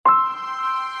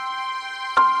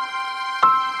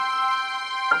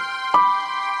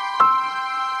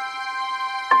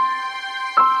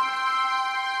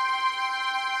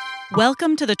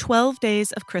Welcome to the 12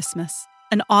 Days of Christmas,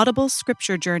 an audible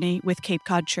scripture journey with Cape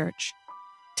Cod Church.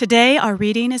 Today our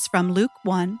reading is from Luke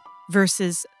 1,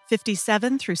 verses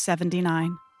 57 through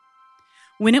 79.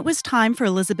 When it was time for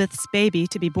Elizabeth's baby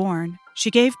to be born,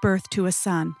 she gave birth to a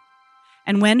son.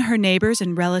 And when her neighbors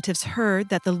and relatives heard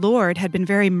that the Lord had been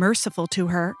very merciful to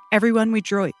her, everyone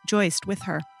rejoiced with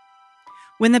her.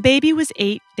 When the baby was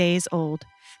 8 days old,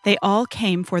 they all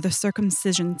came for the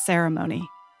circumcision ceremony.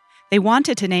 They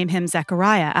wanted to name him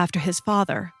Zechariah after his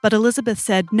father, but Elizabeth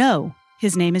said, "No,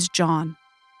 his name is John."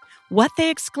 "What?" they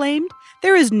exclaimed.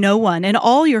 "There is no one in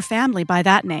all your family by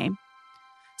that name."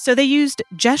 So they used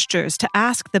gestures to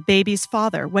ask the baby's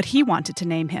father what he wanted to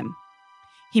name him.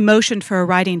 He motioned for a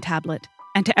writing tablet,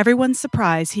 and to everyone's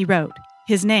surprise, he wrote,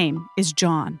 "His name is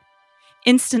John."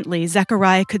 Instantly,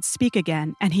 Zechariah could speak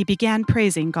again, and he began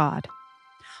praising God.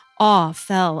 Awe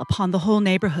fell upon the whole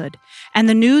neighborhood, and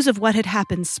the news of what had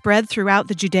happened spread throughout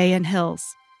the Judean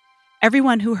hills.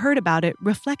 Everyone who heard about it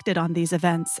reflected on these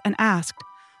events and asked,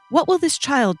 "What will this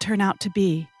child turn out to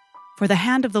be?" For the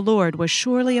hand of the Lord was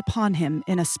surely upon him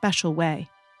in a special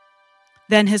way.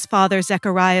 Then his father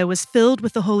Zechariah was filled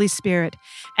with the Holy Spirit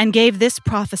and gave this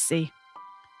prophecy,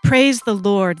 "Praise the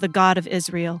Lord, the God of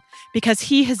Israel, because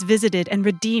he has visited and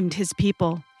redeemed his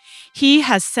people. He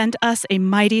has sent us a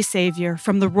mighty Savior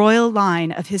from the royal line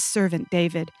of his servant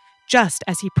David, just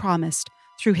as he promised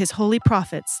through his holy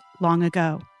prophets long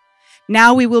ago.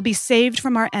 Now we will be saved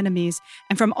from our enemies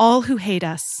and from all who hate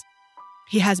us.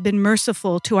 He has been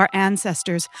merciful to our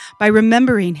ancestors by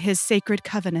remembering his sacred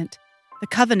covenant, the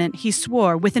covenant he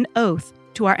swore with an oath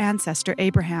to our ancestor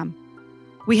Abraham.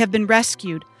 We have been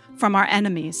rescued from our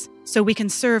enemies so we can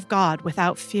serve God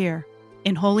without fear,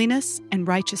 in holiness and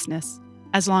righteousness,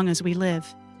 as long as we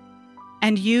live.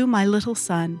 And you, my little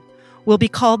son, will be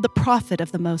called the prophet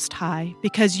of the Most High,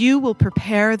 because you will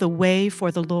prepare the way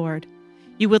for the Lord.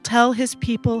 You will tell his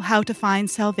people how to find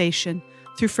salvation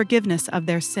through forgiveness of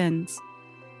their sins.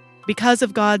 Because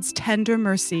of God's tender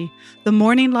mercy, the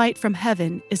morning light from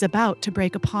heaven is about to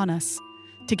break upon us,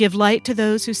 to give light to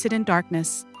those who sit in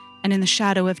darkness and in the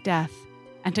shadow of death,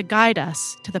 and to guide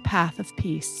us to the path of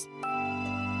peace."